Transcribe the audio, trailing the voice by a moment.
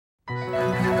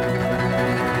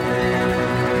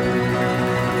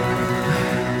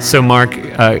So Mark,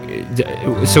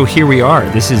 so here we are.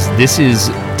 This is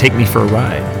Take Me for a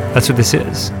Ride. That's what this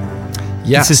is.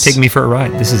 Yes. This is Take Me for a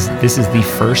Ride. This is the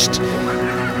first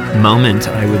moment,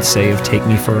 I would say, of Take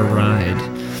Me for a Ride.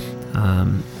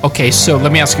 Okay, so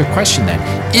let me ask you a question then.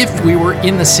 If we were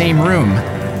in the same room,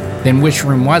 then which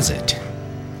room was it?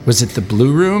 Was it the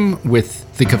blue room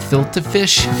with the gefilte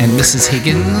fish and Mrs.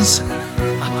 Higgins?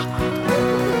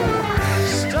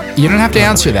 You don't have to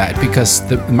answer that because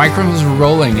the microphones are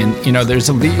rolling and, there's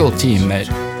a legal team that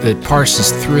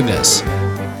parses through this.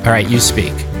 All right, you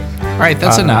speak. All right,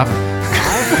 that's enough.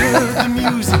 The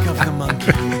music of the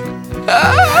monkey.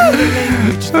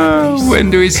 When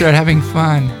do we start having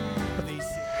fun?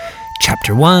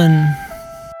 Chapter 1.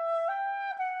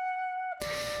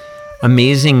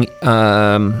 Amazing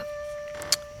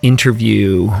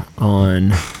interview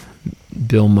on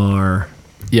Bill Maher.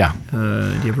 Yeah.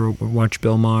 Do you ever watch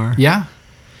Bill Maher? Yeah.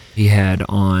 He had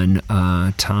on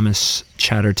Thomas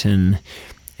Chatterton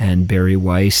and Barry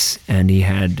Weiss, and he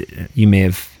had, you may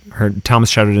have heard,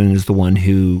 Thomas Chatterton is the one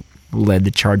who led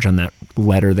the charge on that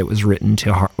letter that was written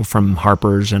to from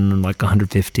Harper's, and like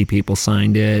 150 people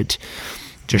signed it,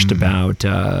 just about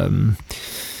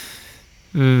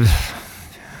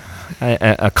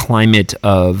a climate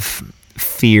of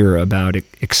fear about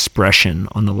expression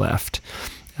on the left.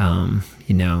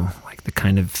 Like the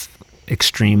kind of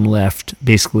extreme left,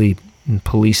 basically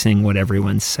policing what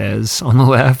everyone says on the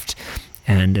left,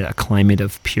 and a climate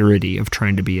of purity, of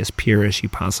trying to be as pure as you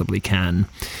possibly can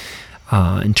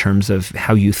in terms of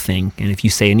how you think. And if you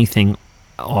say anything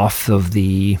off of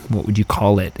the, what would you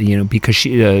call it? Because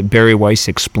Barry Weiss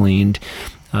explained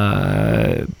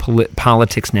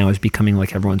politics now is becoming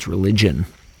like everyone's religion.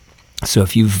 So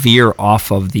if you veer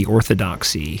off of the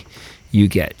orthodoxy, you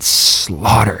get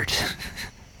slaughtered.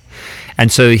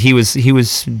 And so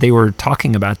they were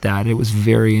talking about that. It was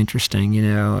very interesting,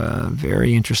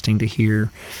 very interesting to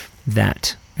hear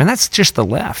that. And that's just the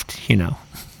left,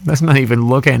 That's not even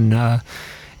looking, but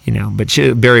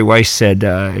Barry Weiss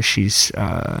said she's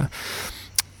a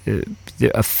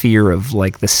fear of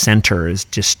like the center is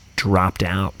just dropped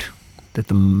out, that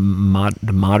the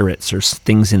moderates or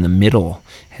things in the middle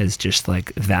has just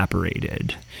like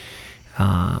evaporated.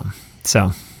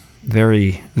 So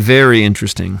very, very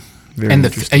interesting.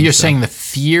 You're saying the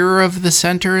fear of the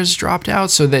center has dropped out,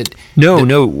 so that no.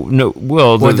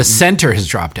 Well, the center has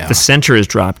dropped out. The center has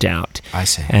dropped out. I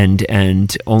see.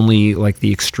 And only like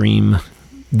the extreme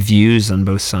views on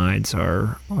both sides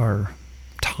are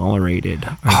tolerated.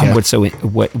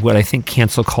 What I think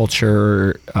cancel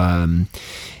culture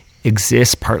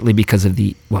exists partly because of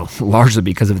largely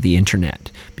because of the internet,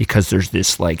 because there's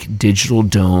this like digital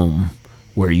dome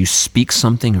where you speak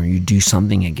something or you do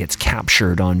something, it gets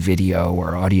captured on video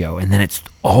or audio, and then it's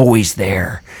always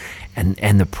there, and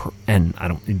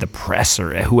the press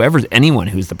or anyone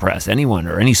who's the press, anyone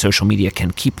or any social media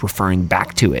can keep referring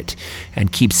back to it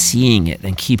and keep seeing it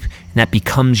and that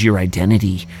becomes your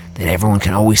identity, that everyone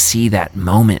can always see that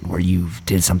moment where you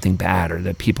did something bad or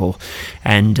that people,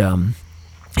 and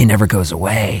it never goes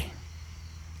away,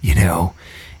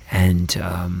 and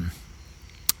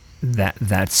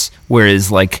that's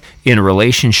whereas like in a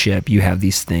relationship you have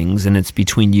these things and it's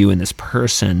between you and this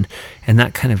person, and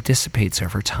that kind of dissipates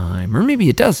over time, or maybe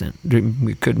it doesn't.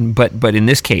 It couldn't, but in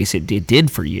this case it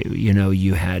did for you.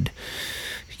 You had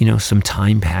some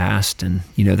time passed, and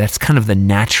that's kind of the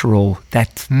natural,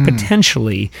 that's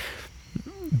potentially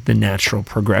the natural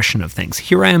progression of things.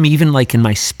 Here I am, even like in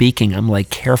my speaking, I'm like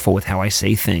careful with how I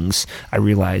say things. I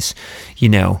realize,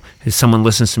 if someone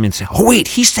listens to me and say, "Oh wait,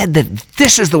 he said that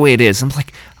this is the way it is," I'm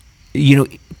like,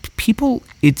 people,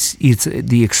 it's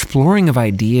the exploring of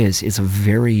ideas is a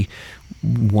very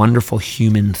wonderful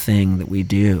human thing that we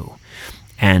do.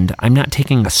 And I'm not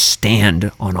taking a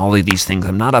stand on all of these things.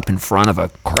 I'm not up in front of a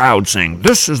crowd saying,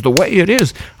 this is the way it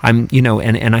is. I'm,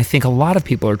 and I think a lot of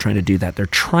people are trying to do that. They're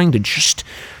trying to just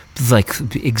like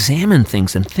examine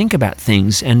things and think about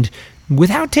things, and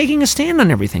without taking a stand on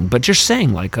everything, but just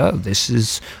saying like, oh, this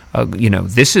is,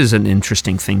 this is an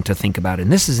interesting thing to think about,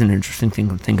 and this is an interesting thing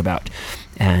to think about.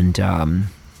 And,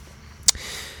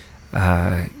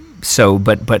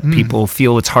 but people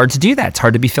feel it's hard to do that. It's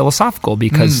hard to be philosophical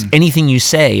because anything you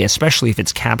say, especially if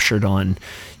it's captured on,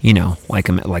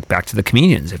 like back to the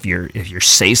comedians, if you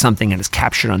say something and it's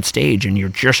captured on stage and you're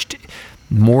just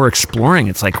more exploring,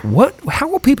 it's like, how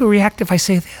will people react if I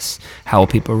say this? How will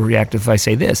people react if I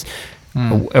say this?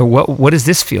 Or what does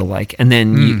this feel like? And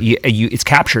then you it's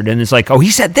captured and it's like, oh, he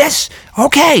said this.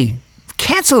 Okay,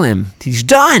 cancel him. He's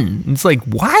done. And it's like,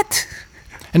 what?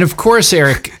 And of course,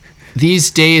 Eric,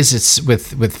 these days it's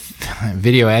with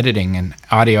video editing and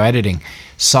audio editing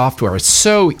software, it's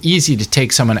so easy to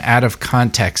take someone out of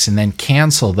context and then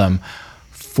cancel them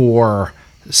for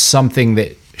something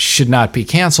that should not be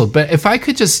canceled. But if I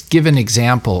could just give an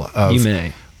example of You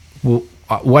may.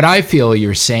 what I feel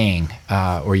you're saying,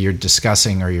 or you're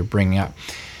discussing, or you're bringing up.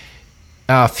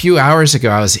 A few hours ago,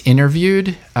 I was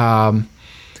interviewed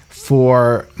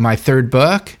for my third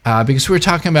book because we were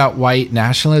talking about white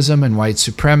nationalism and white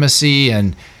supremacy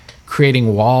and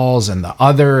creating walls and the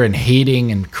other and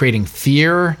hating and creating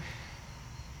fear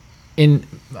in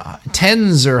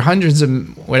tens or hundreds of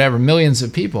millions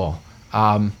of people.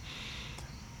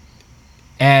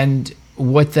 And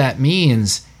what that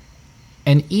means.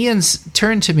 And Ian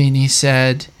turned to me and he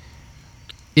said,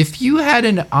 if you had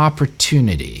an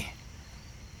opportunity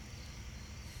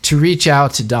to reach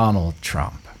out to Donald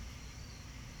Trump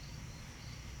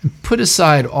and put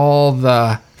aside all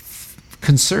the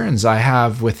concerns I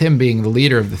have with him being the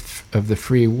leader of the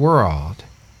free world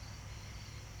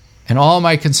and all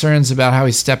my concerns about how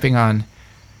he's stepping on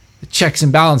the checks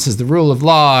and balances, the rule of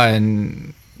law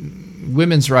and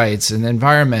women's rights and the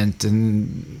environment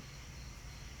and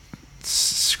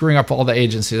screwing up all the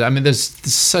agencies. I mean, there's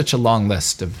such a long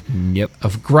list of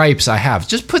gripes I have.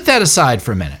 Just put that aside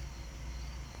for a minute.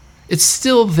 It's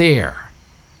still there,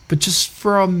 but just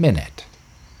for a minute,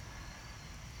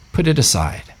 put it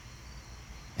aside.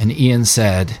 And Ian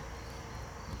said,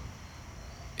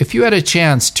 if you had a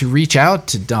chance to reach out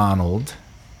to Donald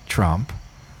Trump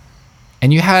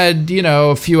and you had,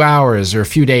 a few hours or a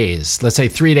few days, let's say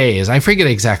 3 days, I forget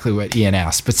exactly what Ian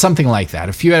asked, but something like that.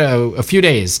 If you had a few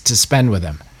days to spend with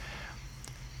him,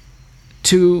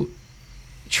 to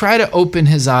try to open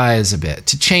his eyes a bit,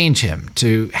 to change him,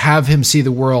 to have him see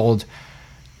the world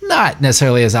not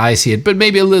necessarily as I see it, but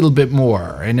maybe a little bit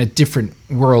more in a different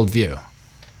worldview.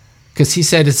 Because he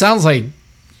said, it sounds like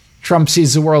Trump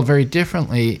sees the world very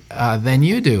differently than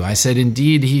you do. I said,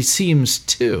 indeed, he seems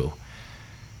to.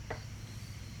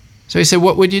 So he said,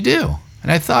 what would you do?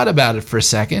 And I thought about it for a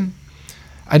second.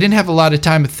 I didn't have a lot of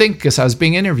time to think because I was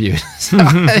being interviewed. So,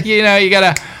 you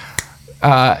got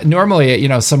to, normally,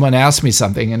 someone asks me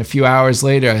something and a few hours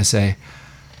later I say,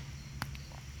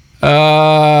 so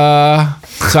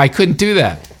I couldn't do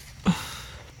that.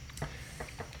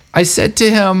 I said to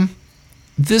him,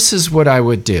 this is what I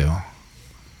would do.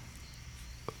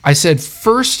 I said,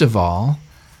 first of all,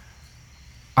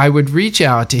 I would reach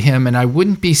out to him and I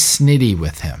wouldn't be snitty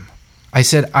with him. I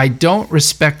said, I don't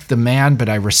respect the man, but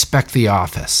I respect the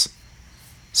office.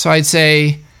 So I'd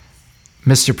say,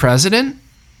 Mr. President,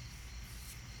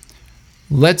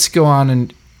 let's go on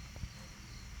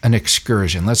an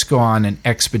excursion. Let's go on an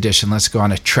expedition. Let's go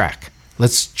on a trek.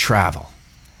 Let's travel.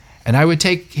 And I would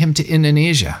take him to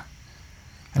Indonesia.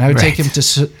 And I would take him to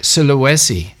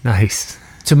Sulawesi. Nice.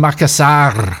 To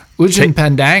Makassar. Ujung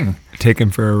Pandang. Take him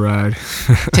for a ride.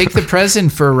 Take the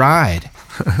president for a ride.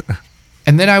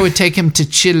 And then I would take him to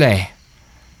Chile.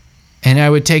 And I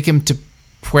would take him to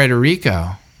Puerto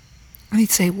Rico. And he'd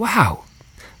say, wow,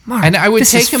 Mark, and I would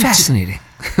this take is him fascinating.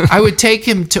 I would take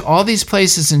him to all these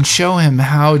places and show him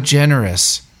how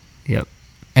generous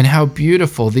and how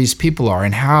beautiful these people are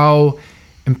and how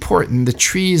important the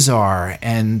trees are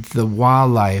and the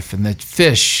wildlife and the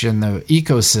fish and the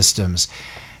ecosystems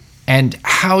and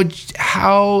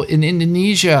how in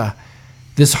Indonesia,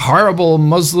 this horrible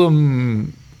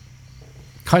Muslim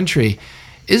country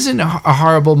isn't a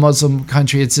horrible Muslim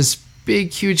country. It's this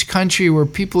big, huge country where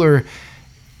people are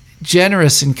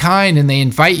generous and kind and they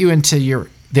invite you into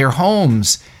their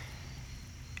homes.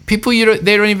 People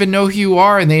they don't even know who you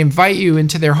are and they invite you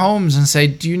into their homes and say,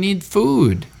 do you need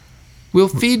food? We'll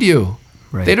feed you.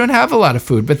 Right. They don't have a lot of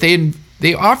food, but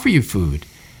they offer you food.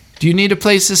 Do you need a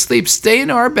place to sleep? Stay in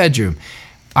our bedroom.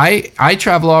 I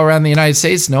travel all around the United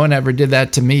States. No one ever did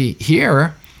that to me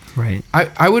here. Right.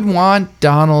 I would want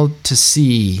Donald to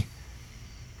see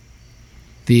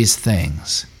these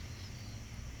things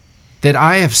that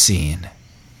I have seen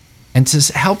and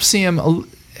to help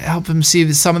him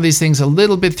see some of these things a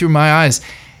little bit through my eyes.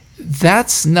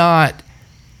 That's not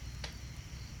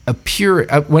a pure,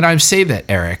 when I say that,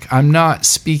 Eric, I'm not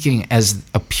speaking as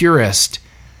a purist,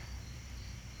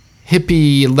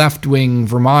 hippie, left-wing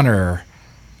Vermonter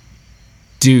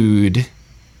dude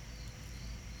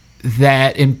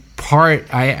that in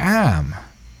part I am.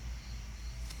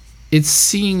 It's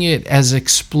seeing it as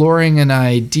exploring an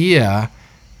idea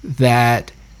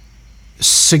that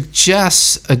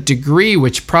suggests a degree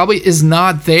which probably is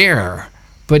not there,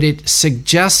 but it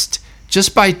suggests,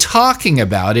 just by talking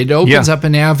about it, opens up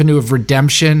an avenue of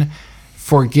redemption,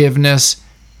 forgiveness,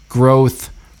 growth,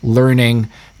 learning.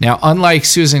 Now, unlike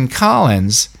Susan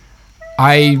Collins,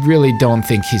 I really don't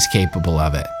think he's capable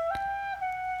of it.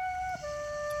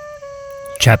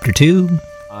 Chapter 2.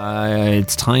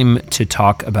 It's time to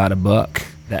talk about a book,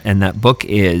 and that book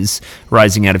is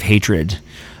Rising Out of Hatred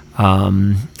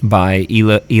by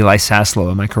Eli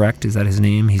Saslow. Am I correct? Is that his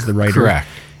name? He's the writer? Correct.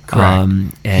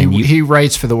 And he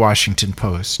writes for the Washington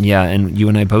Post. Yeah, and you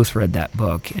and I both read that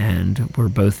book, and we're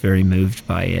both very moved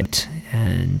by it.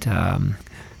 And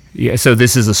so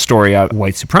this is a story about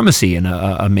white supremacy and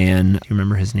a man. You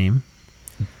remember his name?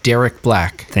 Derek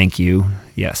Black. Thank you.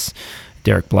 Yes,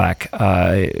 Derek Black,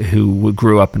 who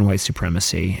grew up in white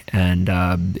supremacy, and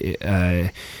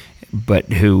but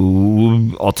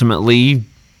who ultimately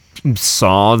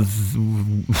saw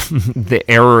the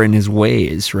error in his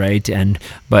ways, right?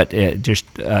 But just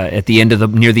near the end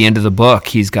of the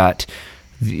book,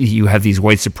 you have these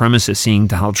white supremacists seeing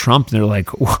Donald Trump, and they're like,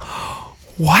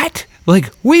 "What?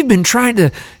 Like, we've been trying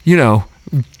to,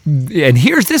 and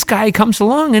here's this guy comes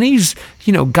along, and he's,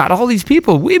 got all these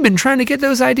people. We've been trying to get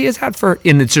those ideas out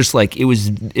and it's just like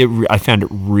I found it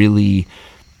really.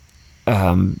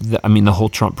 The whole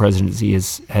Trump presidency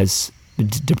has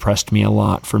depressed me a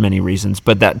lot for many reasons,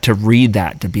 but to read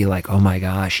that, to be like, oh my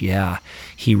gosh, yeah,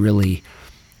 he was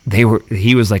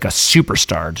like a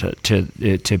superstar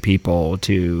to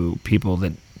people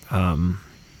that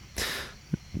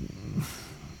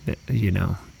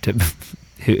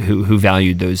who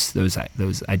valued those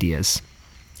ideas.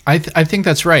 I think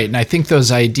that's right, and I think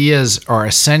those ideas are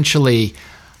essentially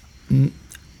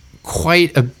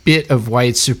quite a bit of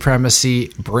white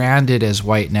supremacy branded as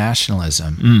white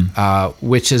nationalism,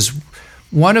 which is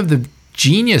one of the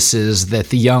geniuses that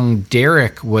the young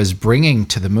Derek was bringing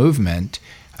to the movement.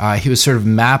 He was sort of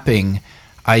mapping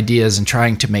ideas and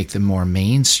trying to make them more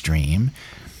mainstream,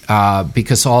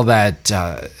 because all that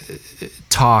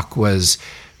talk was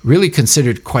really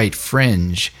considered quite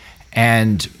fringe,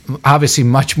 and obviously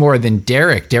much more than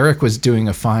Derek. Derek was doing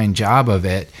a fine job of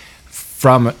it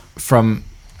from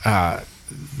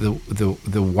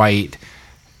the white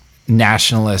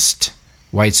nationalist,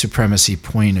 white supremacy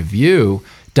point of view.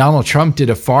 Donald Trump did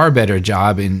a far better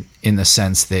job in the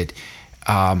sense that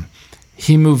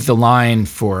he moved the line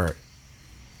for,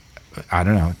 I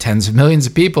don't know, tens of millions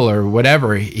of people or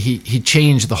whatever. He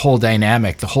changed the whole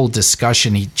dynamic, the whole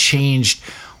discussion. He changed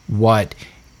what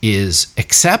is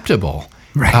acceptable,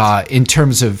 right, in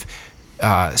terms of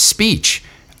speech.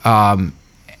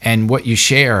 And what you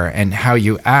share and how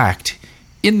you act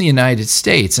in the United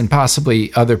States and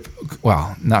possibly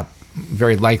not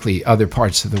very likely other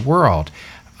parts of the world.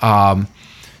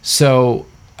 So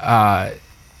that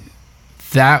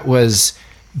was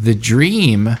the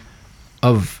dream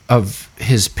of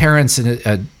his parents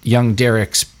and young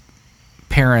Derek's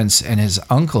parents and his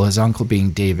uncle being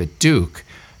David Duke,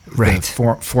 right,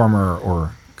 the former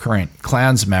or current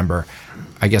Klans member,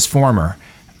 I guess former.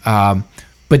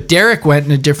 But Derek went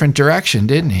in a different direction,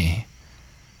 didn't he?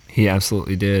 He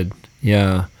absolutely did.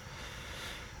 Yeah.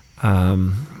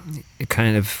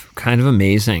 Kind of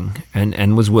amazing,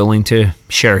 and was willing to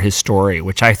share his story,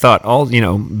 which I thought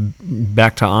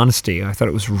back to honesty, I thought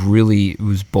it was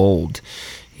bold.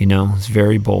 It was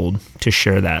very bold to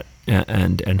share that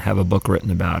and have a book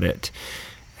written about it.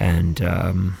 And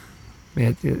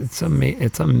it's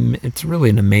really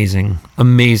an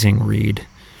amazing read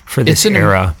for this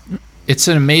era. It's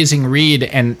an amazing read,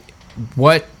 and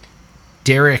what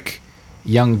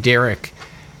young Derek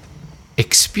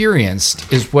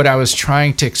experienced is what I was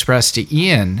trying to express to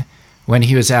Ian when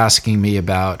he was asking me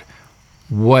about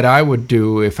what I would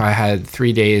do if I had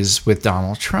 3 days with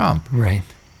Donald Trump. Right.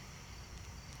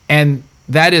 And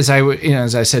that is, I would,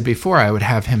 as I said before, I would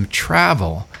have him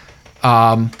travel.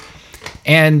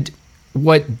 And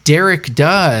what Derek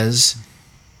does,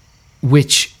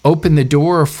 which opened the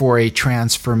door for a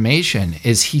transformation,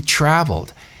 is he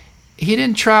traveled. He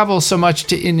didn't travel so much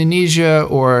to Indonesia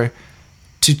or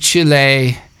to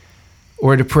Chile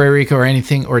or to Puerto Rico or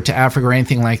anything, or to Africa or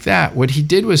anything like that. What he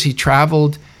did was he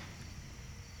traveled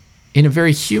in a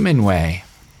very human way,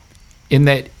 in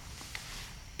that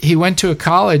he went to a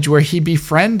college where he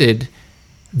befriended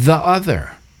the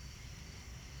other.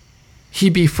 He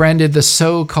befriended the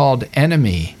so-called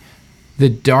enemy, the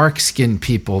dark-skinned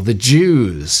people, the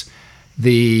Jews,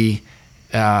 the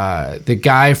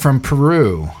guy from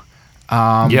Peru.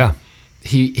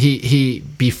 He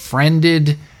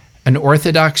befriended an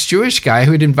Orthodox Jewish guy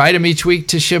who'd invite him each week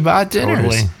to Shabbat dinners.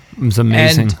 Totally. It was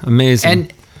amazing.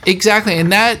 And exactly.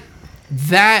 And that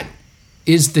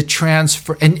is the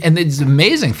transfer. And the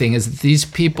amazing thing is that these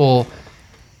people,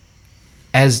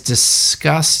 as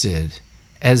disgusted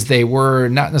as they were,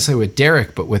 not necessarily with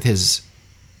Derek, but with his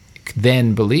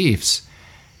then beliefs,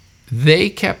 they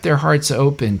kept their hearts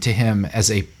open to him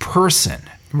as a person.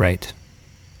 Right.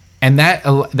 And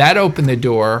that opened the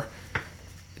door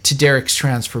to Derek's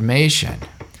transformation.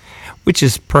 Which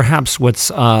is perhaps what's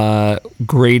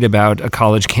great about a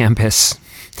college campus,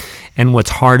 and what's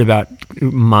hard about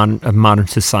modern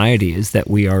society is that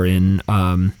we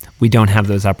don't have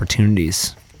those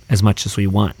opportunities as much as we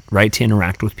want, right? To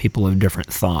interact with people of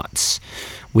different thoughts.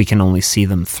 We can only see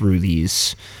them through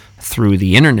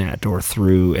the internet or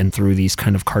through these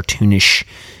kind of cartoonish,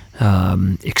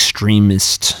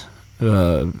 extremist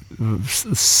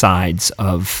sides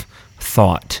of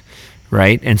thought,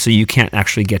 right? And so you can't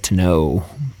actually get to know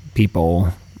people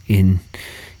in,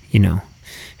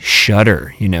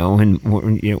 Shudder, and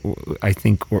I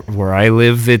think where I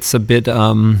live, it's a bit,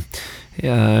 definitely.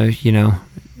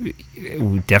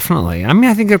 I mean,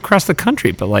 I think across the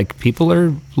country, but like people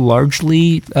are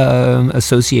largely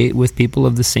associate with people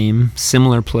of the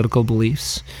similar political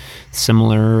beliefs,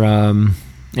 similar, and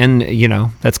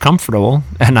that's comfortable,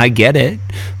 and I get it,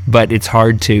 but it's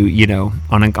hard to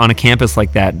on a campus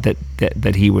like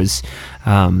that he was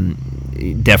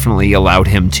definitely allowed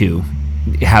him to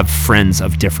have friends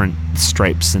of different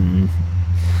stripes and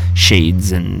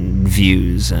shades and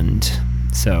views, and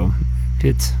so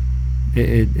it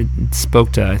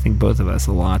spoke to, I think, both of us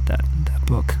a lot, that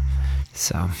book.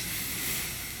 So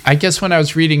I guess when I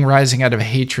was reading Rising Out of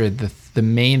Hatred, the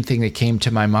main thing that came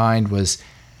to my mind was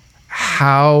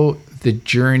how the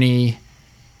journey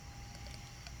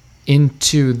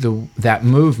into that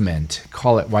movement,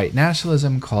 call it white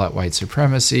nationalism, call it white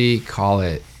supremacy, call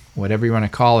it whatever you want to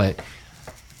call it,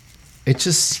 it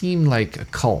just seemed like a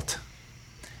cult.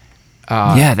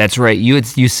 Yeah, that's right.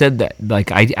 You said that.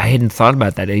 Like I hadn't thought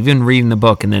about that. Even reading the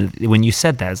book, and then when you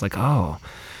said that, I was like, oh,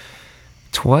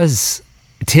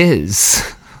 it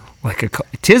is like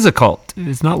it is a cult.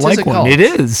 It's not like one. It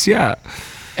is, yeah.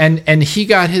 And he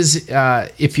got his.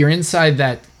 If you're inside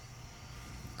that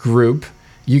group,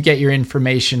 you get your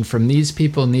information from these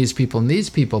people and these people and these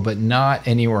people, but not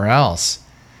anywhere else.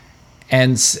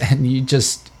 And you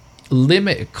just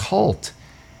limit a cult.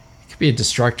 It could be a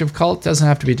destructive cult. It doesn't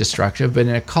have to be destructive, but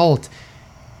in a cult,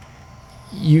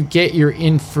 you get your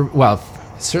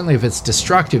certainly if it's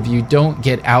destructive, you don't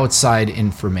get outside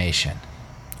information.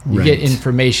 You get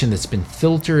information that's been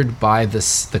filtered by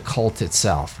the cult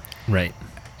itself. Right.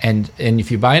 And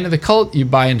if you buy into the cult, you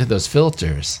buy into those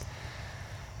filters.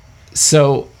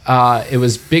 So it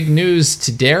was big news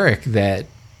to Derek that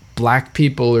black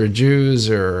people or Jews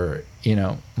or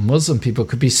Muslim people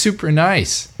could be super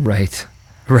nice. Right.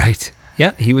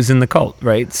 Yeah, he was in the cult,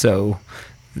 right? So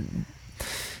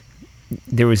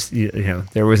there was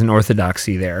an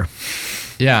orthodoxy there.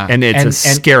 Yeah, and it's a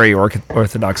scary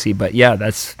orthodoxy, but yeah,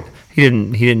 he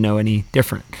didn't know any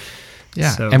different.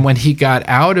 Yeah, so. And when he got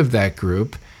out of that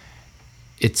group,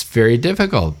 it's very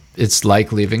difficult. It's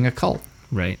like leaving a cult.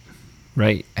 Right.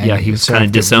 And yeah, he was kind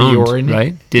of disowned,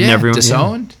 right?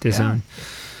 Disowned. Disowned. Yeah.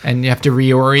 And you have to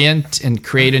reorient and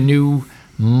create a new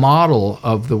model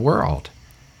of the world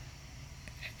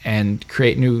and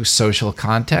create new social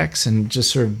contexts and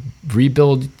just sort of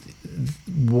rebuild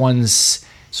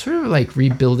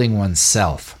rebuilding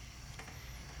oneself.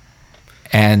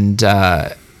 And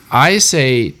I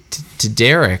say to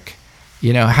Derek,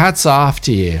 hats off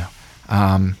to you.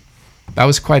 That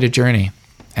was quite a journey.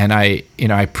 And I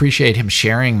appreciate him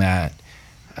sharing that.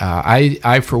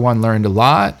 I for one learned a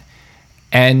lot.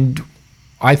 And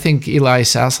I think Eli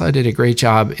Sasla did a great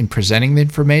job in presenting the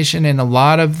information, and a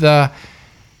lot of the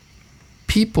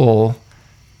people,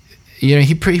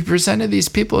 he presented these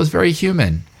people as very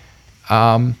human.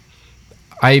 I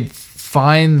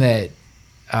find that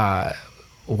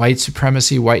white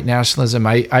supremacy, white nationalism,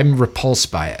 I'm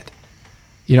repulsed by it.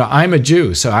 I'm a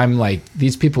Jew, so I'm like,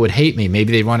 these people would hate me.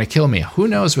 Maybe they'd want to kill me. Who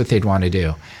knows what they'd want to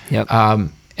do? Yep.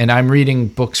 And I'm reading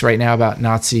books right now about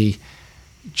Nazi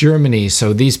Germany,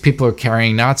 so these people are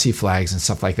carrying Nazi flags and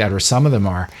stuff like that, or some of them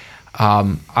are.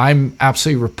 I'm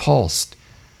absolutely repulsed.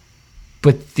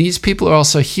 But these people are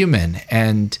also human,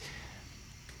 and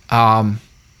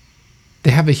they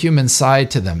have a human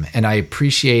side to them, and I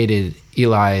appreciated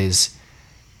Eli's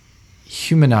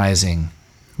humanizing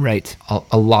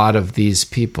a lot of these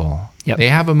people. Yep. They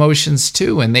have emotions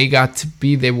too, and they got to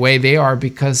be the way they are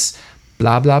because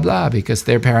blah, blah, blah, because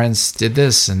their parents did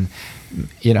this, and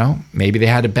maybe they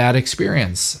had a bad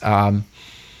experience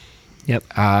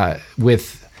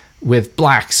with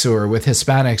blacks or with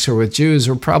Hispanics or with Jews,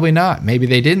 or probably not. Maybe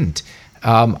they didn't.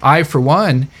 I, for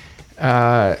one,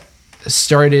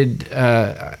 started,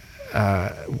 I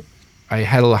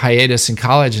had a hiatus in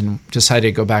college and decided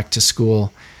to go back to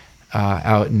school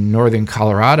out in northern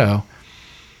Colorado.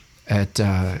 at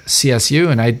CSU,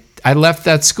 and I left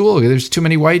that school. There's too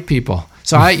many white people.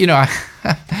 So I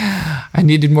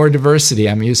needed more diversity.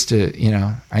 I'm used to,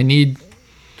 I need.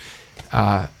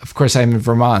 Of course, I'm in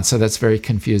Vermont, so that's very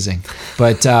confusing.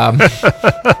 But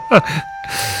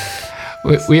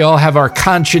we all have our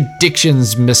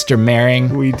contradictions, Mr.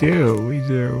 Maring. We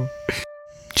do.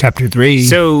 Chapter 3.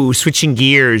 So, switching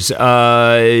gears,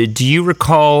 do you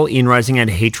recall in Rising Out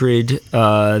of Hatred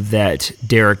that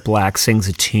Derek Black sings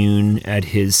a tune at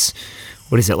his,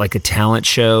 what is it, like a talent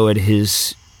show at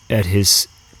his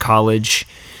college,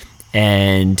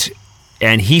 and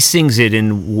he sings it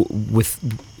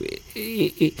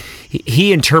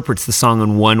he interprets the song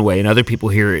in one way, and other people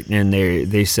hear it and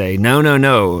they say no,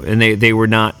 and they were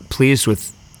not pleased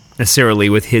necessarily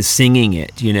with his singing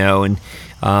it, and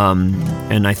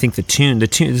I think the tune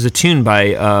there's a tune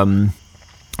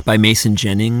by Mason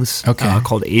Jennings,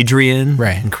 called Adrian,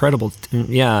 right? Incredible,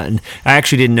 yeah. And I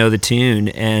actually didn't know the tune,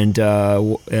 and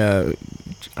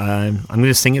I'm going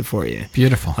to sing it for you.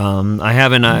 Beautiful. I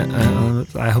haven't.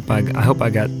 I hope I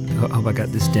got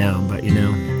this down, but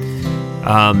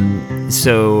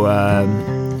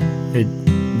a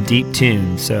deep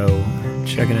tune. So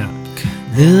check it out.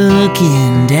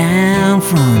 Looking down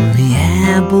from the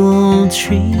apple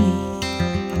tree,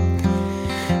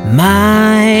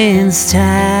 mind's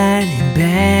tied in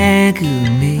back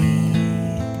of me,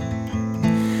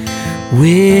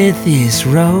 with this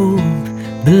rope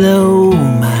below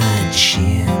my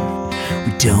chin.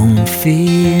 We don't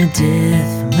fear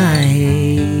death, my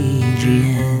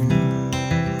Adrian.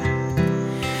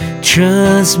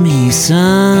 Trust me,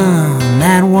 son,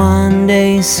 that one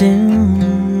day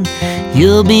soon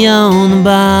you'll be on the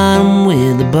bottom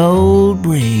where the boat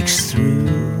breaks through,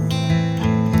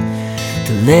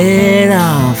 to let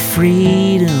our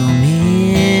freedom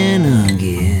in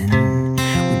again.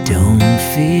 We don't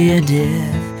fear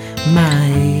death, my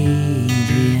Adrian.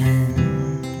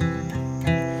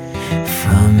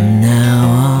 From now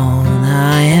on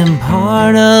I am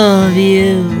part of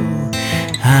you.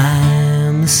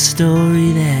 I'm the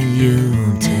story that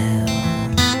you'll tell.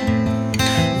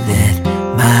 Let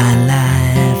my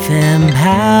life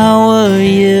empower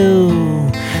you.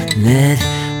 Let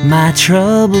my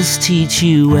troubles teach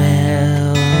you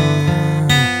well.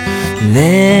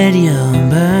 Let your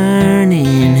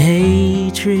burning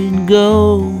hatred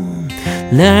go.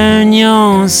 Learn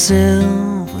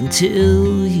yourself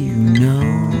until you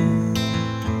know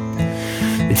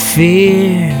that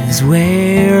fear is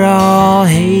where all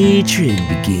hatred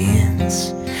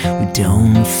begins. We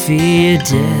don't fear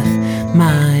death,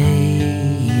 my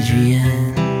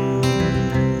Adrian.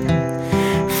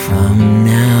 From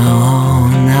now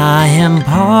on I am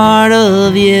part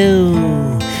of you.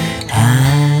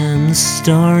 I'm the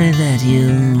story that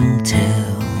you'll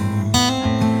tell.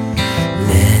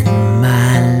 Let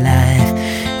my life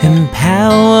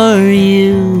empower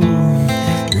you.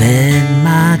 Let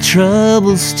my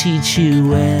troubles teach you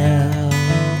well.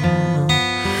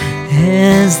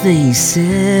 As they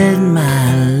set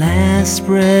my last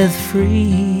breath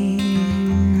free,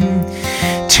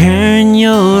 turn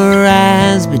your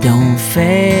eyes but don't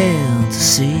fail to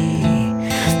see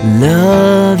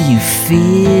love you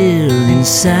feel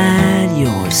inside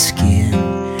your skin.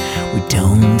 We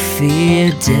don't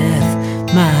fear death,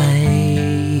 my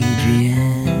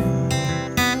Adrian.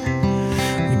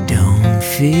 We don't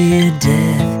fear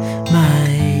death, my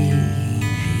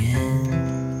Adrian.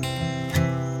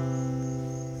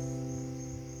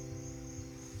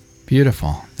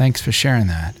 Beautiful. Thanks for sharing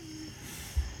that.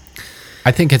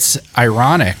 I think it's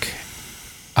ironic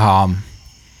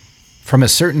from a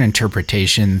certain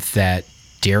interpretation that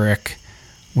Derek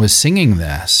was singing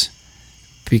this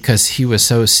because he was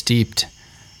so steeped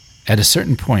at a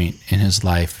certain point in his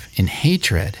life in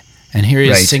hatred. And here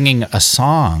he's singing a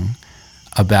song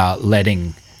about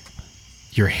letting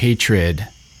your hatred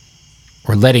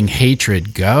or letting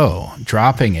hatred go,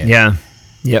 dropping it. Yeah.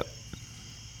 Yep.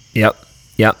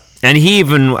 And he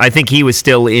even, I think he was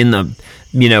still in the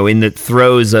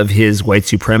throes of his white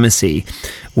supremacy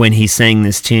when he sang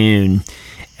this tune,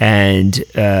 and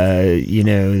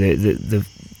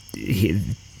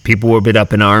people were a bit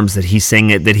up in arms that he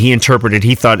sang it, that he interpreted.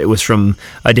 He thought it was from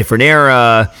a different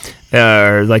era,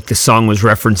 like the song was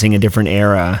referencing a different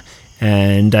era.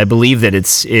 And I believe that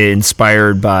it's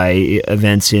inspired by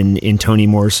events in Toni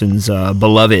Morrison's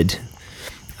Beloved.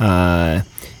 So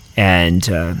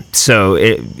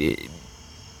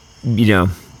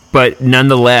but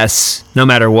nonetheless, no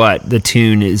matter what, the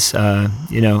tune is,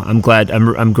 I'm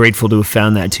grateful to have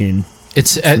found that tune.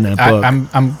 It's in that book.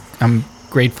 I'm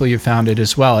grateful you found it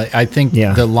as well. I think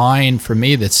the line for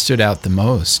me that stood out the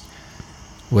most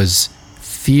was,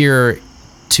 fear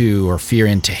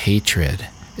into hatred.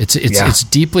 It's Yeah. it's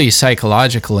deeply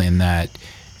psychological in that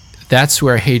that's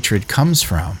where hatred comes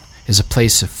from, is a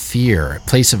place of fear, a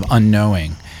place of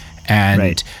unknowing, and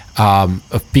Right.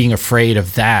 Of being afraid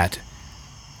of that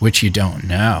which you don't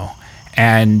know.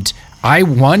 And I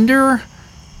wonder,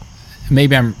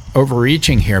 maybe I'm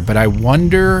overreaching here, but I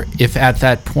wonder if at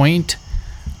that point,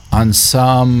 on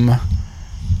some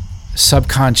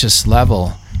subconscious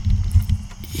level,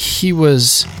 he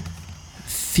was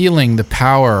feeling the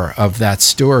power of that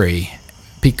story,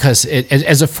 because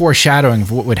as a foreshadowing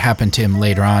of what would happen to him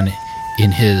later on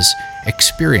in his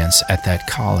experience at that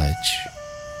college.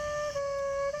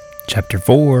 Chapter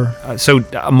 4.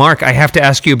 Mark, I have to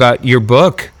ask you about your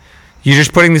book. You're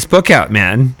just putting this book out,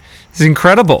 man. It's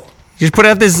incredible. You just put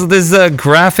out this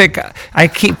graphic.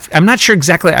 I'm not sure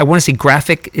exactly. I want to say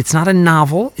graphic. It's not a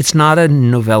novel. It's not a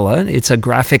novella. It's a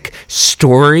graphic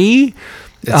story.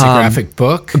 It's a graphic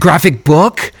book. A graphic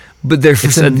book. But there's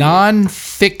It's a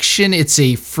nonfiction. It's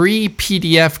a free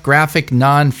PDF graphic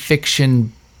nonfiction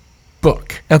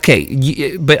book.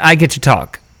 Okay, but I get to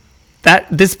talk.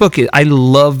 This book is. I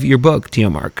love your book,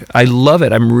 Tio Mark. I love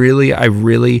it.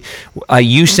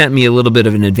 You sent me a little bit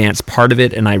of an advanced part of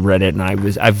it, and I read it, and I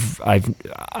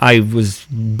was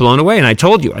blown away. And I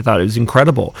told you, I thought it was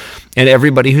incredible. And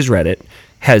everybody who's read it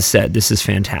has said this is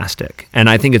fantastic. And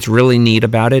I think it's really neat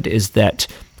about it is that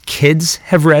kids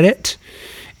have read it.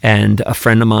 And a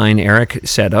friend of mine, Eric,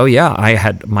 said, "Oh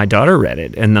yeah, my daughter read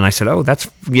it." And then I said, "Oh, my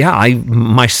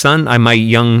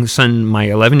young son, my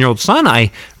 11-year-old son,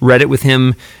 I read it with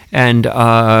him, and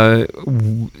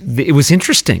it was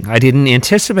interesting. I didn't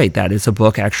anticipate that. It's a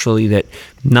book actually that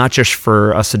not just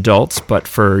for us adults, but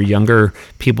for younger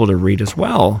people to read as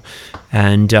well.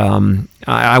 And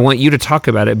I want you to talk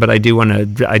about it, but I do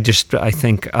want to. I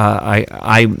think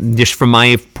just from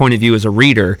my point of view as a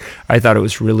reader, I thought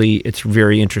it's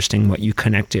very interesting what you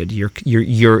connected.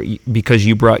 Because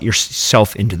you brought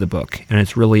yourself into the book, and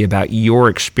it's really about your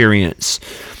experience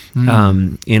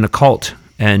in a cult,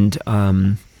 and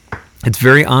it's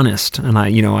very honest. And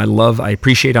I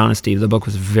appreciate honesty. The book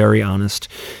was very honest.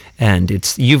 And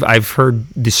I've heard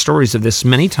the stories of this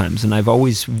many times, and I've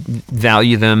always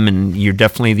valued them. And you're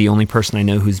definitely the only person I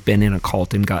know who's been in a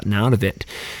cult and gotten out of it.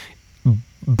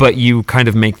 But you kind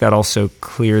of make that also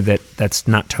clear that that's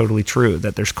not totally true.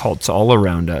 That there's cults all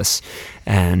around us,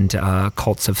 and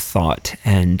cults of thought.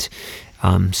 And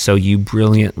so you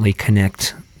brilliantly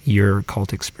connect your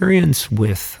cult experience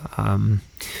with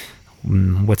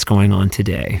what's going on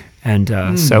today. And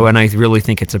and I really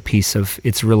think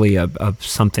it's really a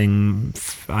something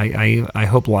I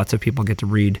hope lots of people get to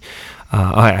read.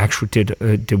 I actually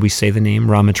did we say the name?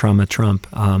 Ramatrama Trump,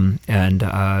 and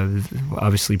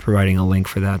obviously providing a link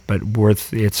for that, but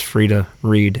it's free to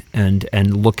read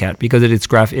and look at, because it is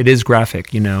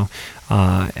graphic,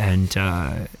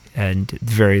 and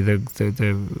very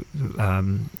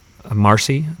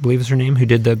Marcy, I believe is her name, who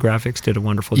did the graphics, did a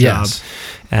wonderful job.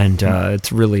 And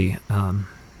it's really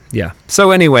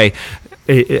So anyway,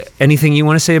 anything you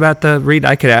want to say about the read?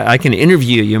 I can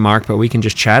interview you, Mark, but we can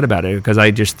just chat about it, because I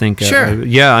just think sure.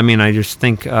 I just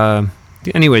think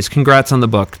anyways, congrats on the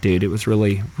book, dude. It was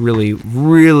really, really,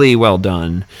 really well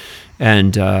done.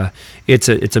 And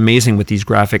it's amazing with these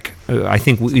graphic. I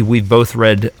think we've both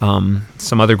read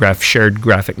some other shared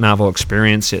graphic novel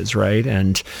experiences, right?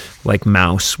 And like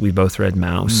Mouse, we both read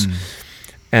Mouse,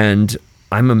 and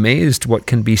I'm amazed what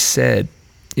can be said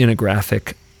in a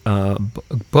graphic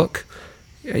book,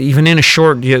 even in a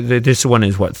short. This one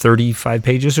is 35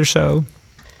 pages or so.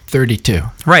 32.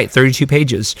 Right, 32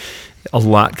 pages. A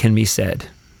lot can be said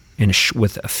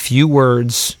with a few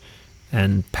words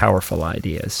and powerful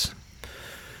ideas.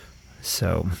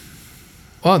 So,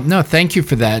 well, no, thank you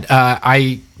for that.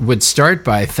 I would start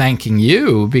by thanking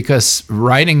you, because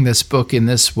writing this book in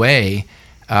this way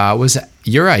was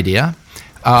your idea.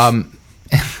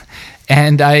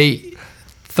 And I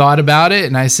thought about it,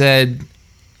 and I said,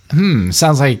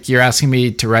 sounds like you're asking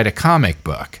me to write a comic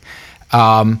book.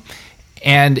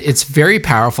 And it's very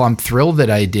powerful. I'm thrilled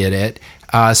that I did it.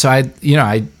 So I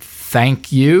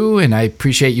thank you, and I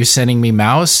appreciate you sending me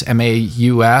Mouse,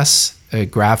 M-A-U-S, a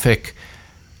graphic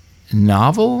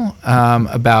novel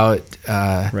about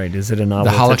right. Is it a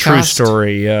novel? The Holocaust? It's a true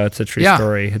story. Yeah, it's a true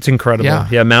story. It's incredible.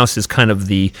 Yeah, Mouse is kind of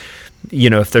the,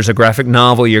 if there's a graphic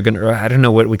novel, you're gonna. I don't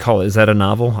know what we call it. Is that a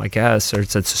novel? I guess, or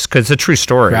it's a true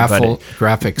story.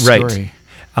 Graphic story.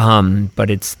 Right. But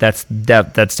that's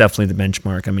definitely the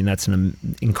benchmark. I mean, that's an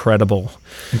incredible,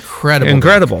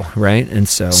 right? And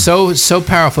so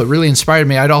powerful. It really inspired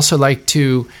me. I'd also like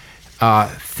to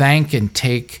thank and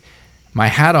take my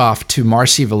hat off to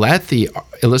Marcy Vallette, the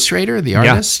illustrator, the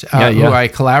artist, Yeah, who I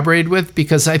collaborated with,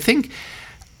 because I think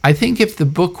if the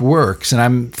book works, and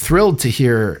I'm thrilled to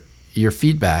hear your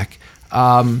feedback,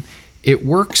 it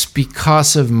works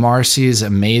because of Marcy's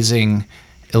amazing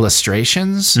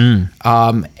illustrations.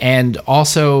 And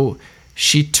also,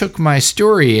 she took my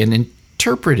story and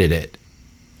interpreted it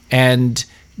and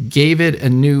gave it a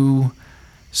new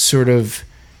sort of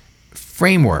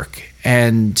framework.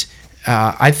 And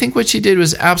I think what she did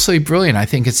was absolutely brilliant. I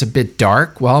think it's a bit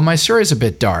dark. Well, my story is a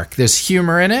bit dark. There's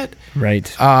humor in it.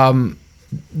 Right.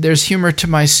 There's humor to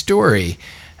my story.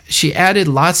 She added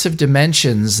lots of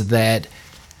dimensions that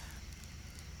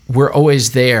were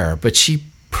always there, but she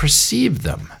perceived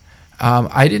them.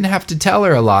 I didn't have to tell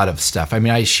her a lot of stuff. I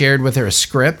mean, I shared with her a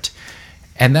script,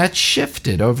 and that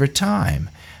shifted over time.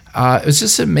 It was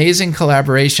just an amazing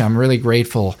collaboration. I'm really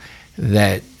grateful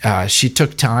that she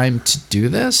took time to do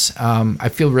this. I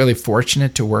feel really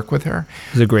fortunate to work with her.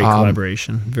 It was a great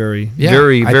collaboration. Very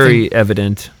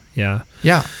evident. Yeah.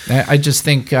 Yeah. I just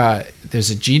think there's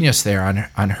a genius there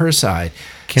on her side.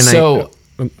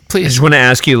 Please. I just want to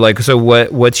ask you, like, so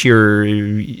what's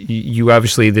you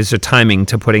obviously there's a timing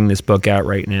to putting this book out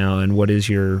right now, and what's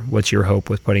your hope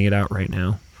with putting it out right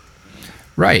now?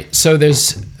 Right. So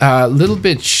there's a little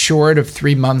bit short of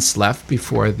 3 months left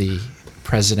before the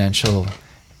presidential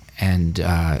and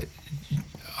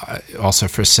also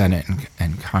for Senate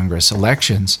and Congress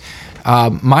elections.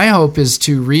 My hope is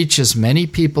to reach as many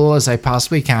people as I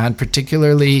possibly can,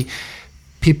 particularly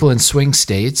people in swing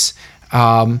states,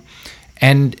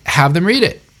 and have them read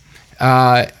it.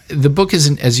 The book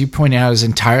is, as you point out, is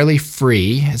entirely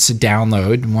free. It's a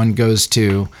download. One goes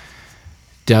to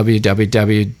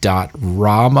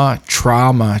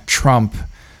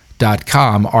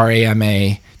ramatraumatrump.com,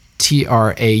 RAMATRAUMA,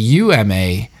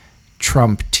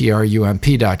 Trump,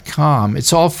 TRUMP.com.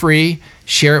 It's all free.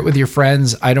 Share it with your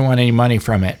friends. I don't want any money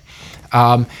from it.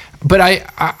 But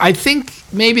I think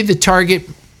maybe the target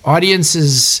audience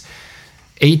is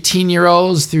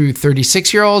 18-year-olds through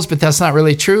 36-year-olds, but that's not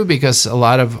really true because a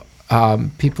lot of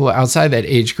people outside that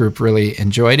age group really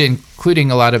enjoyed it,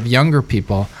 including a lot of younger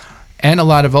people and a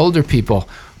lot of older people.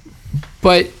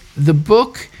 But the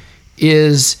book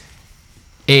is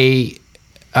an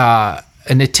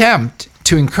attempt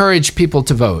to encourage people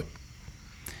to vote.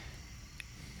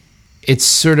 It's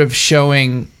sort of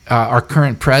showing our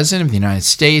current president of the United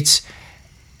States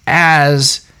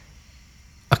as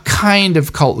a kind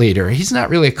of cult leader. He's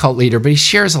not really a cult leader, but he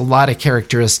shares a lot of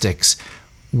characteristics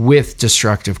with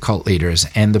destructive cult leaders,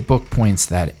 and the book points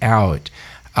that out.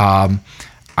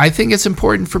 I think it's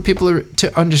important for people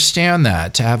to understand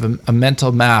that, to have a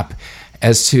mental map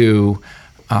as to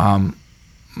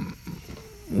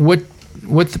what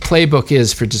the playbook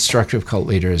is for destructive cult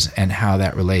leaders and how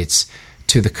that relates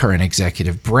to the current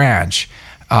executive branch,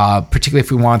 particularly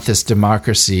if we want this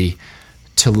democracy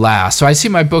to last. So I see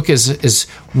my book as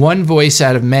one voice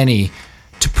out of many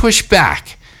to push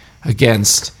back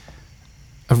against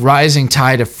a rising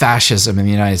tide of fascism in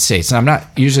the United States. And I'm not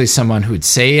usually someone who would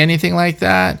say anything like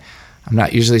that. I'm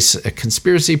not usually a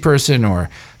conspiracy person or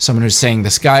someone who's saying the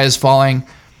sky is falling.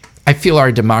 I feel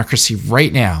our democracy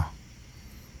right now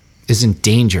is in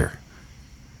danger.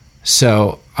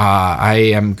 So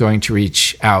I am going to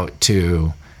reach out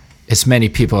to as many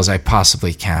people as I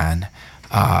possibly can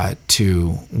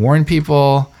to warn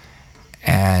people.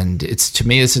 And to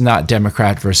me, this is not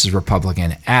Democrat versus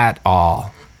Republican at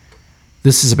all.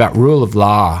 This is about rule of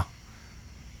law.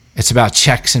 It's about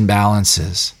checks and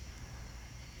balances.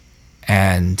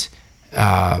 And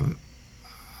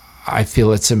I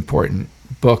feel it's an important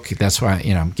book. That's why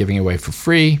I'm giving it away for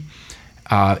free.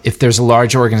 If there's a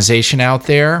large organization out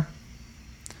there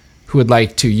who would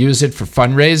like to use it for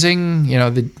fundraising,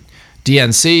 the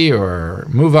DNC or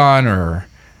Move On or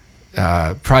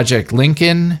Project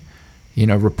Lincoln,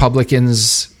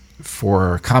 Republicans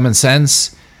for Common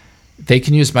Sense, they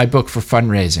can use my book for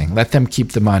fundraising. Let them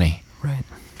keep the money. Right.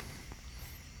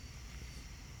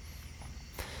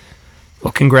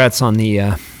 Well, congrats on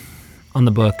the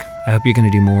book. I hope you're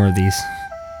going to do more of these.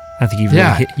 I think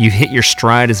you've hit your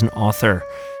stride as an author.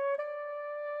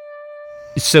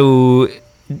 So,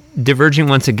 diverging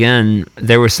once again,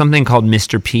 there was something called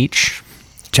Mr. Peach,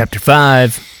 Chapter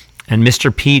 5, and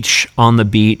Mr. Peach on the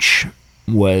Beach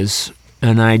was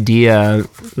an idea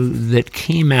that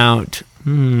came out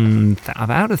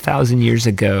about 1,000 years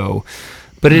ago,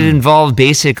 but it involved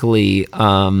basically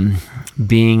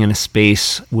being in a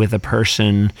space with a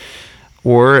person,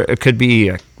 or it could be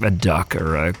a duck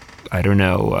or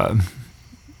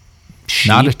sheep.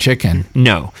 Not a chicken.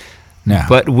 No.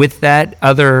 But with that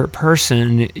other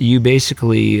person, you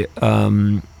basically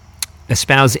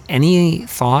espouse any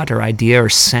thought or idea or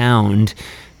sound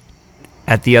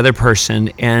at the other person,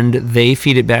 and they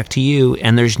feed it back to you,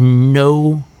 and there's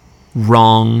no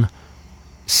wrong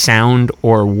sound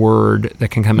or word that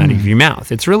can come out of your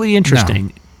mouth. It's really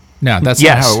interesting. No, that's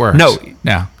Yes. not how it works.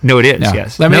 No, it is. No.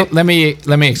 Yes. Let Nope. me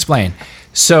explain.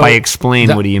 So By explain,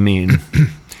 what do you mean?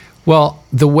 well,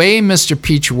 the way Mr.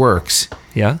 Peach works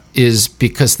Yeah. is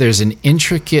because there's an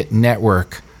intricate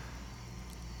network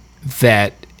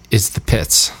that is the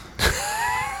pits.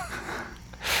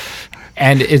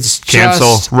 And it's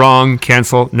Cancel. just Wrong.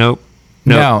 Cancel. Nope.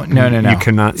 No. You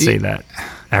cannot say that.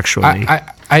 Actually,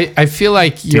 I feel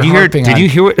like you're did you hear? harping Did on you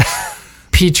hear what?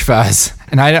 peach fuzz,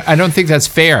 and I don't think that's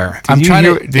fair. I'm Did you trying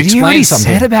hear, to did you hear what explain he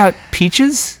something. said about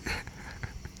peaches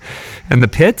and the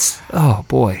pits? Oh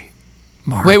boy,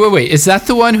 Mark. Wait. Is that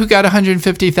the one who got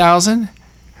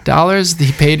 $150,000?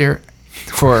 He paid her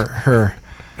for her.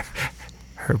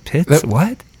 Her pits. That-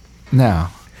 What? No,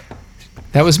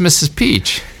 that was Mrs.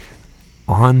 Peach.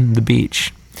 On the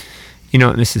beach. You know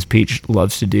what Mrs. Peach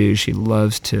loves to do? She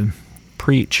loves to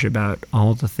preach about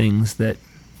all the things that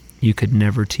you could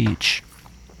never teach.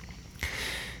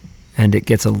 And it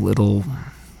gets a little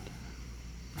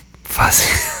fuzzy.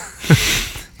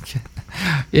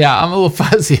 Yeah, I'm a little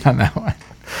fuzzy on that one.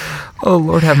 Oh,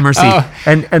 Lord have mercy. Oh.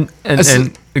 And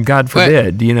God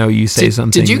forbid, you say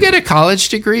something. Did you get a college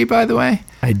degree, by the way?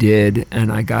 I did,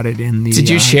 and I got it in the... Did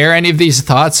you share any of these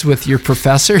thoughts with your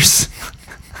professors?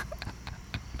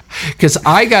 Because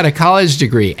I got a college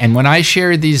degree, and when I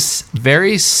shared these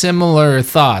very similar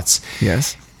thoughts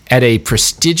Yes. at a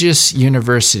prestigious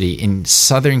university in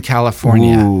Southern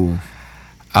California, Ooh.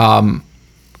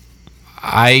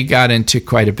 I got into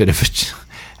quite a bit of a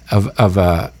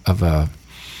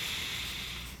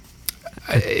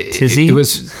Tizzy? It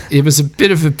was just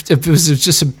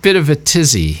a bit of a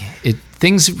tizzy.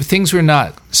 Things were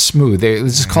not smooth.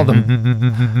 Let's just call them.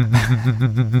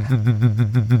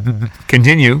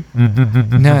 Continue.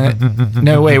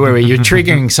 No, wait. You're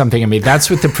triggering something in me. That's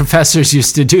what the professors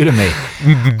used to do to me.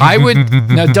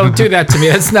 Don't do that to me.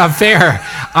 That's not fair.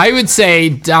 I would say,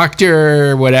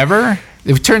 Dr. whatever.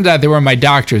 It turned out they weren't my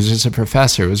doctors, just a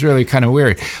professor. It was really kind of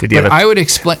weird. Did you have I would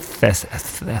explain.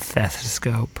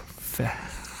 Stethoscope.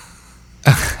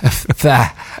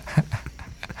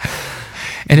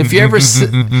 And if you ever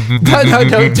no,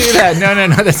 don't do that. No,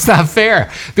 that's not fair.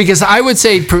 Because I would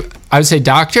say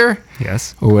doctor,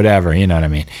 Yes. or whatever, you know what I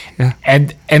mean. Yeah.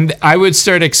 And I would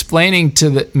start explaining to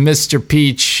the Mr.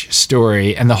 Peach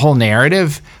story and the whole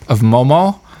narrative of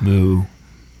Momo, Moo.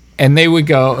 and they would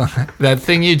go, "That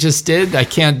thing you just did, I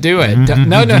can't do it."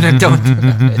 No, don't do it. Don't do it.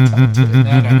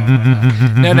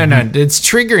 No. It's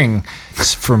triggering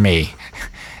for me.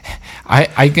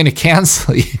 I'm going to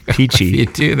cancel you Peachy. if you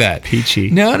do that. Peachy.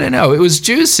 No. It was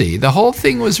juicy. The whole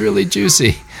thing was really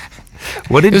juicy.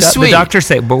 What did It was the sweet. doctor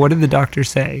say? But what did the doctor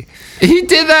say? He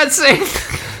did that same.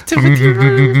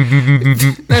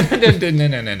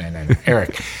 No.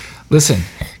 Eric, listen.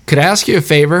 Could I ask you a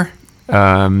favor?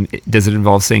 Does it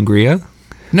involve sangria?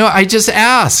 No, I just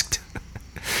asked.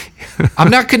 I'm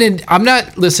not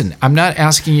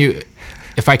asking you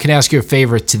if I can ask you a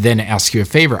favor to then ask you a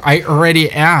favor. I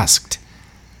already asked.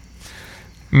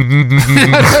 Don't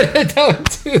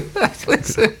do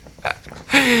that.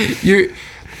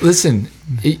 Listen.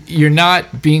 You're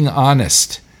not being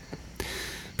honest.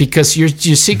 Because you're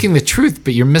seeking the truth,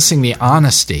 but you're missing the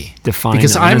honesty. Define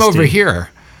because honesty. I'm over here.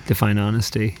 Define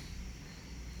honesty.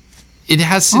 It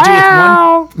has to do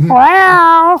with one.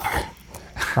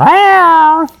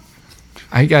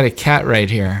 I got a cat right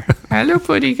here. Hello,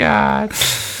 Putty God.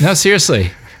 No,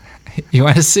 seriously. You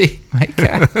want to see my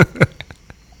cat?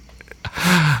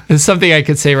 It's something I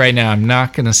could say right now. I'm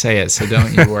not going to say it, so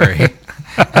don't you worry.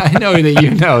 I know that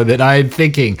you know that I'm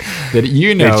thinking that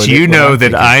you know That you know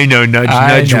that thinking. I know. Nudge, I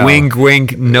nudge, know. wink,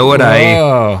 wink. Know what I...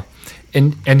 Whoa.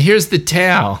 And here's the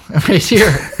tail right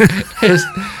here.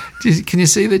 Can you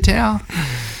see the tail?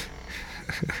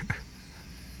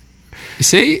 You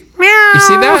see? You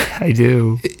see that? I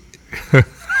do.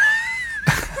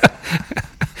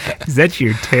 Is that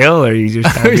your tail, or are you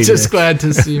just I happy was just to... glad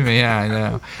to see me. Yeah, I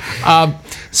know.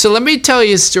 So let me tell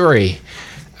you a story.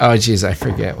 Oh, geez, I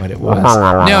forget what it was.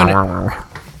 No.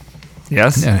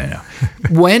 Yes? No.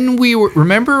 When we were,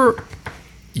 remember,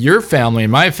 your family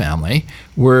and my family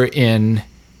were in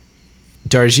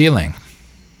Darjeeling,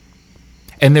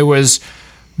 and there was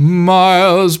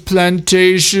miles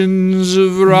plantations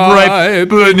of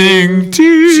ripening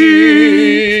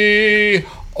tea.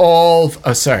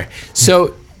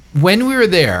 So when we were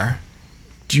there,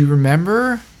 do you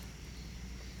remember?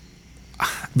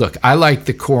 Look, I like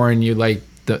the corn. You like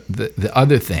the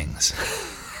other things.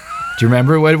 Do you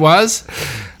remember what it was?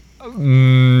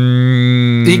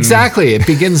 Exactly. It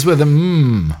begins with a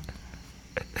mm.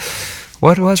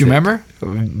 What was Do you it? remember?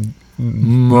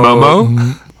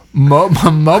 Momo?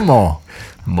 Momo.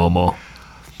 Momo.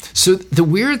 So the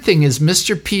weird thing is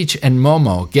Mr. Peach and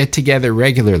Momo get together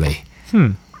regularly.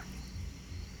 Do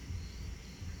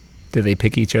they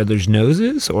pick each other's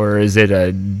noses, or is it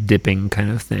a dipping kind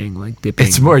of thing, like dipping?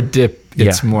 It's more dip.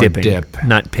 It's more dipping. dip.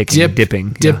 Not picking,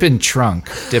 dipping. Dip in trunk.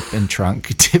 Dip in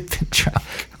trunk. Dip in trunk.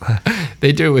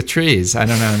 They do it with trees. I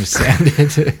don't understand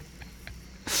it.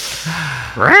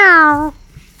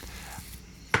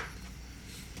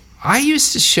 I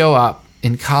used to show up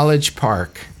in College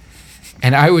Park,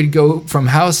 and I would go from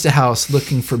house to house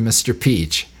looking for Mr.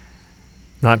 Peach.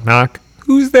 Knock, knock.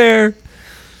 Who's there?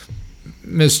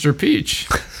 Mr. Peach.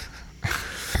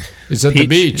 He's at the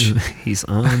beach. He's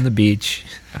on the beach.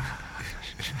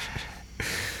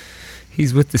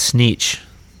 He's with the Sneetch.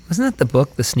 Wasn't that the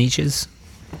book, The Sneetches?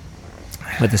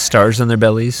 With the stars on their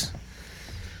bellies?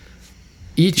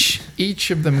 Each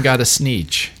of them got a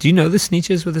Sneetch. Do you know the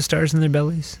Sneetches with the stars on their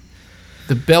bellies?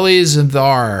 The bellies of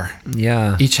thar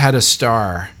Yeah. each had a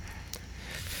star.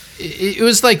 It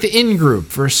was like the in-group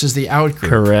versus the out-group.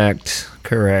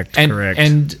 Correct.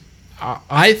 And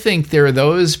I think there are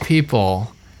those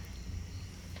people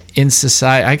in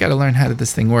society. I got to learn how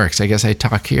this thing works. I guess I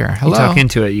talk here. Hello. You talk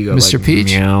into it, you go Mr. like, Peach?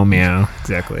 meow, meow.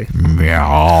 Exactly.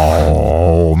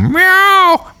 Meow,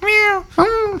 meow,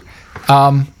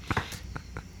 meow.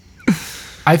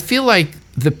 I feel like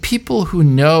the people who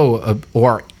know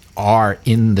or are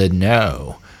in the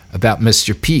know about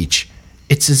Mr. Peach,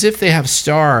 it's as if they have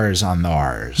stars on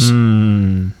theirs.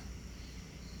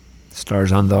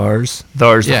 Stars on thars.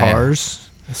 Thars, Yeah. hars.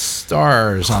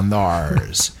 Stars on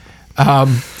theirs.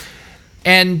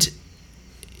 And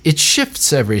it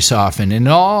shifts every so often, and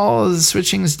all the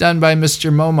switching is done by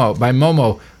Mr. Momo, by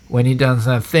Momo, when he does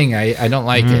that thing. I don't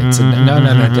like it. So no.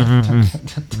 No.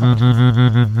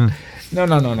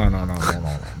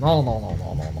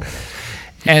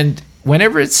 And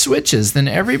whenever it switches, then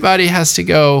everybody has to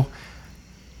go,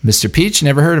 Mr. Peach,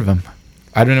 never heard of him.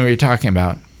 I don't know what you're talking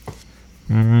about.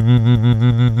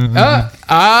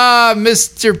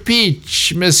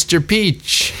 Mr.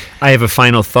 Peach. I have a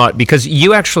final thought, because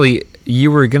you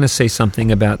were going to say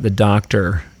something about the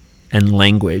doctor and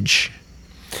language.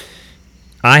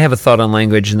 I have a thought on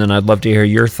language, and then I'd love to hear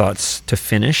your thoughts to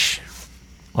finish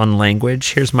on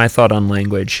language. Here's my thought on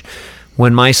language.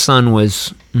 When my son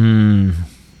was 1,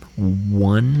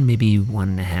 maybe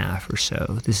 1.5 or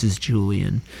so, this is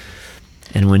Julian,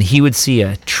 and when he would see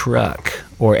a truck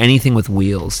or anything with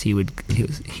wheels, he would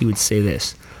say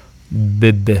this,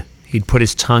 "Bib." He'd put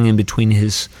his tongue in between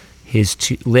his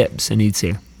two lips, and he'd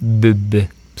say, "Bib."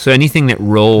 So anything that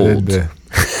rolled,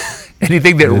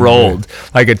 anything that rolled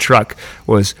like a truck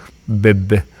was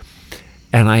 "bib."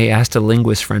 And I asked a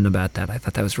linguist friend about that. I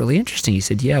thought that was really interesting. He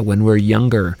said, "Yeah, when we're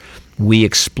younger, we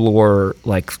explore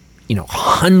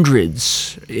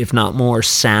hundreds, if not more,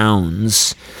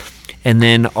 sounds." And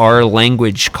then our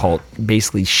language cult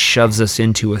basically shoves us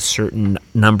into a certain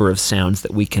number of sounds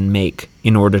that we can make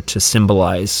in order to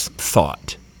symbolize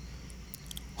thought.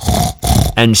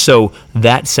 And so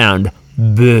that sound,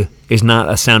 "b," is not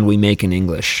a sound we make in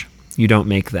English. You don't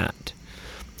make that.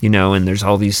 And there's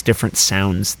all these different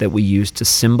sounds that we use to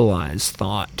symbolize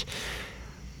thought.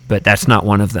 But that's not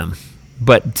one of them.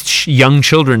 But young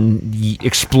children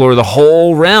explore the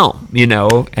whole realm,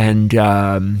 and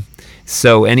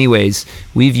so anyways,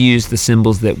 we've used the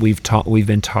symbols that we've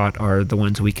been taught are the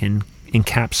ones we can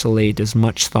encapsulate as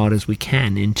much thought as we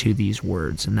can into these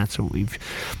words, and that's what we've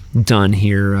done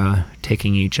here,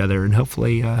 taking each other and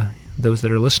hopefully those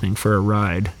that are listening for a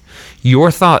ride.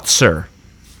 Your thoughts, sir?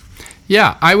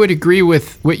 Yeah, I would agree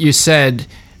with what you said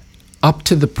up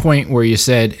to the point where you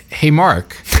said, "Hey,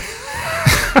 Mark."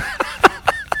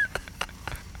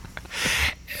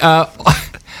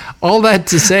 All that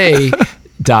to say,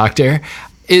 Doctor,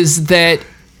 is that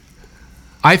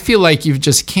I feel like you've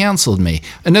just canceled me.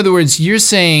 In other words, you're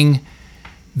saying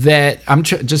that I'm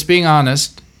just being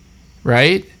honest,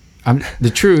 right? I'm the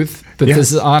truth, but Yes,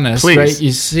 this is honest, please. right?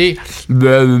 You see?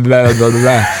 Blah, blah, blah,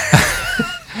 blah.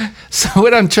 So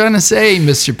what I'm trying to say,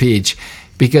 Mr. Peach,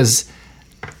 because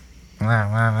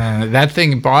that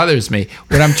thing bothers me.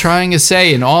 What I'm trying to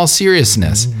say in all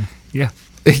seriousness. Yeah.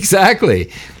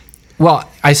 Exactly. Well,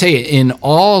 I say in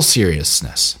all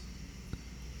seriousness.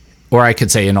 Or I could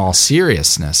say in all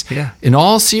seriousness. Yeah. In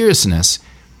all seriousness,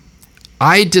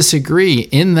 I disagree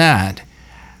in that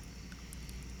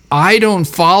I don't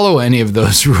follow any of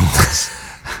those rules.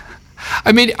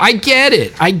 I mean, I get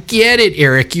it,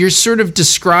 Eric. You're sort of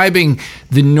describing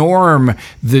the norm,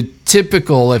 the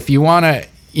typical if you want to,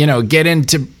 get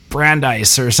into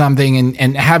Brandeis or something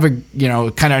and have a,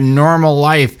 kind of normal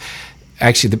life.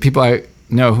 Actually, the people I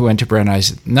know who went to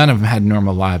Brandeis, none of them had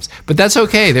normal lives. But that's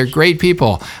okay. They're great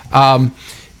people.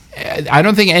 I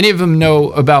don't think any of them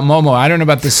know about Momo. I don't know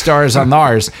about the stars on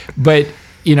ours. But,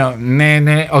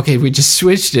 okay, we just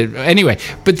switched it. Anyway,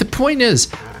 but the point is,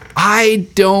 I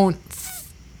don't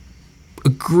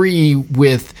agree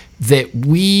with that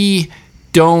we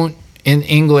don't in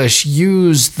English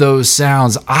use those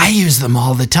sounds. I use them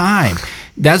all the time.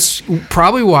 That's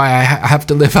probably why I have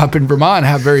to live up in Vermont and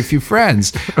have very few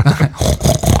friends.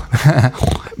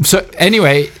 So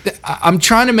anyway, I'm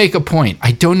trying to make a point.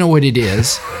 I don't know what it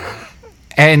is.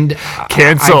 And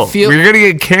Cancel. I feel, We're going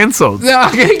to get canceled. No,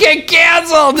 I'm going to get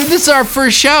canceled. This is our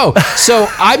first show. So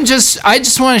I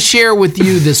just want to share with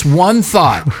you this one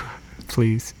thought.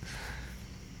 Please.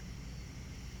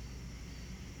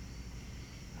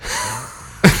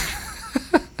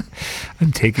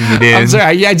 I'm taking it in. I'm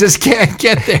sorry, I just can't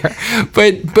get there.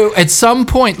 But at some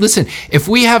point, listen, if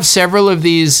we have several of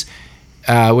these,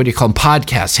 what do you call them,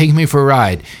 podcasts, Take Me for a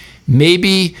Ride,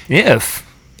 maybe if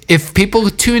people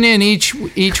tune in each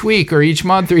week or each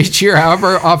month or each year,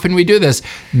 however often we do this,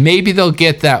 maybe they'll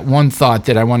get that one thought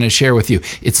that I want to share with you.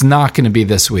 It's not going to be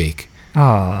this week.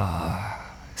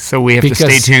 So we have to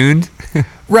stay tuned?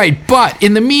 Right, but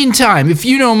in the meantime, if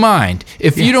you don't mind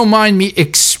me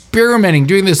experimenting,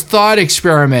 doing this thought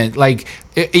experiment, like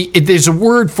there's a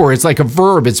word for it. It's like a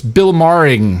verb. It's Bill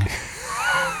Maring.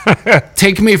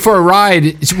 Take me for a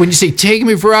ride. When you say take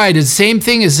me for a ride, it's the same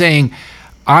thing as saying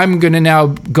I'm going to now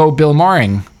go Bill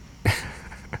Maring.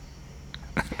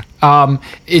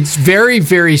 It's very,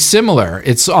 very similar.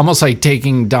 It's almost like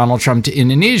taking Donald Trump to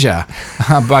Indonesia.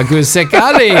 Bagus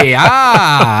sekali.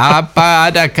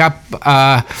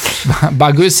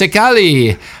 Bagus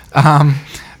sekali.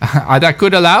 Ada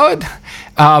kuda laut?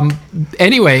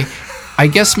 Anyway, I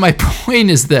guess my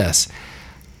point is this.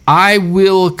 I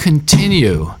will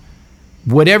continue,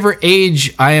 whatever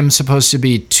age I am supposed to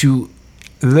be, to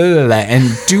and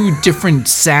do different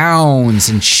sounds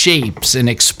and shapes and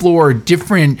explore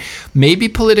different, maybe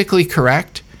politically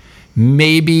correct,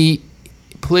 maybe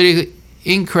politically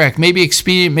incorrect, maybe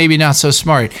expedient, maybe not so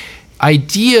smart,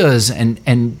 ideas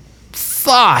and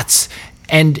thoughts.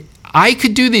 And I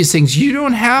could do these things. You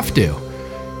don't have to,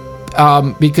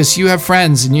 because you have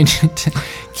friends and you need to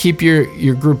keep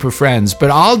your group of friends.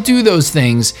 But I'll do those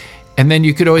things, and then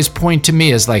you could always point to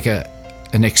me as like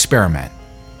an experiment.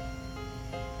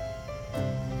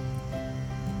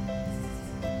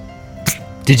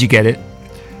 Did you get it?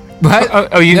 What?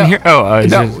 Oh, you didn't hear? Oh, I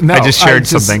just shared I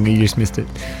just- something. You just missed it.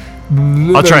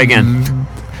 I'll try again.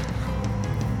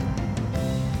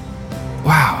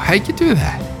 Wow, how'd you do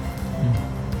that?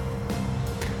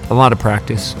 A lot of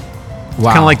practice.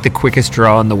 Wow. Kind of like the quickest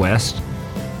draw in the West.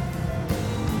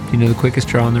 Do you know the quickest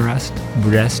draw in the West?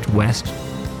 West?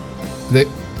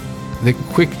 the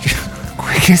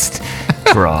Quickest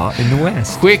draw in the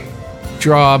West. quick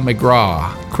draw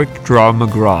McGraw. Quick draw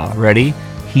McGraw. Ready?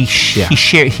 He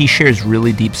shares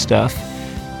really deep stuff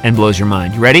and blows your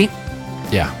mind. You ready?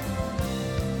 Yeah.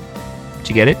 Did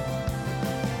you get it?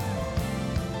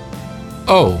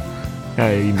 Oh.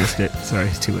 You missed it. Sorry,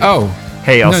 it's too late. Oh.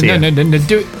 Hey, I'll see it. No.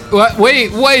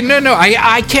 Wait, no.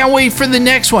 I can't wait for the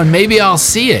next one. Maybe I'll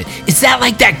see it. Is that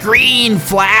like that green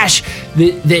flash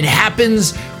that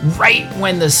happens right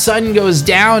when the sun goes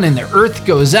down and the earth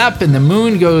goes up and the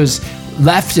moon goes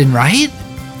left and right?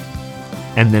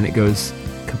 And then it goes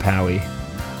kapowie.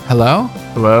 Hello?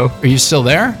 Hello? Are you still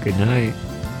there? Good night.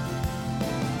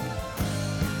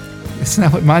 Isn't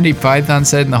that what Monty Python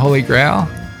said in the Holy Grail?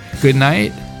 Good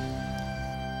night.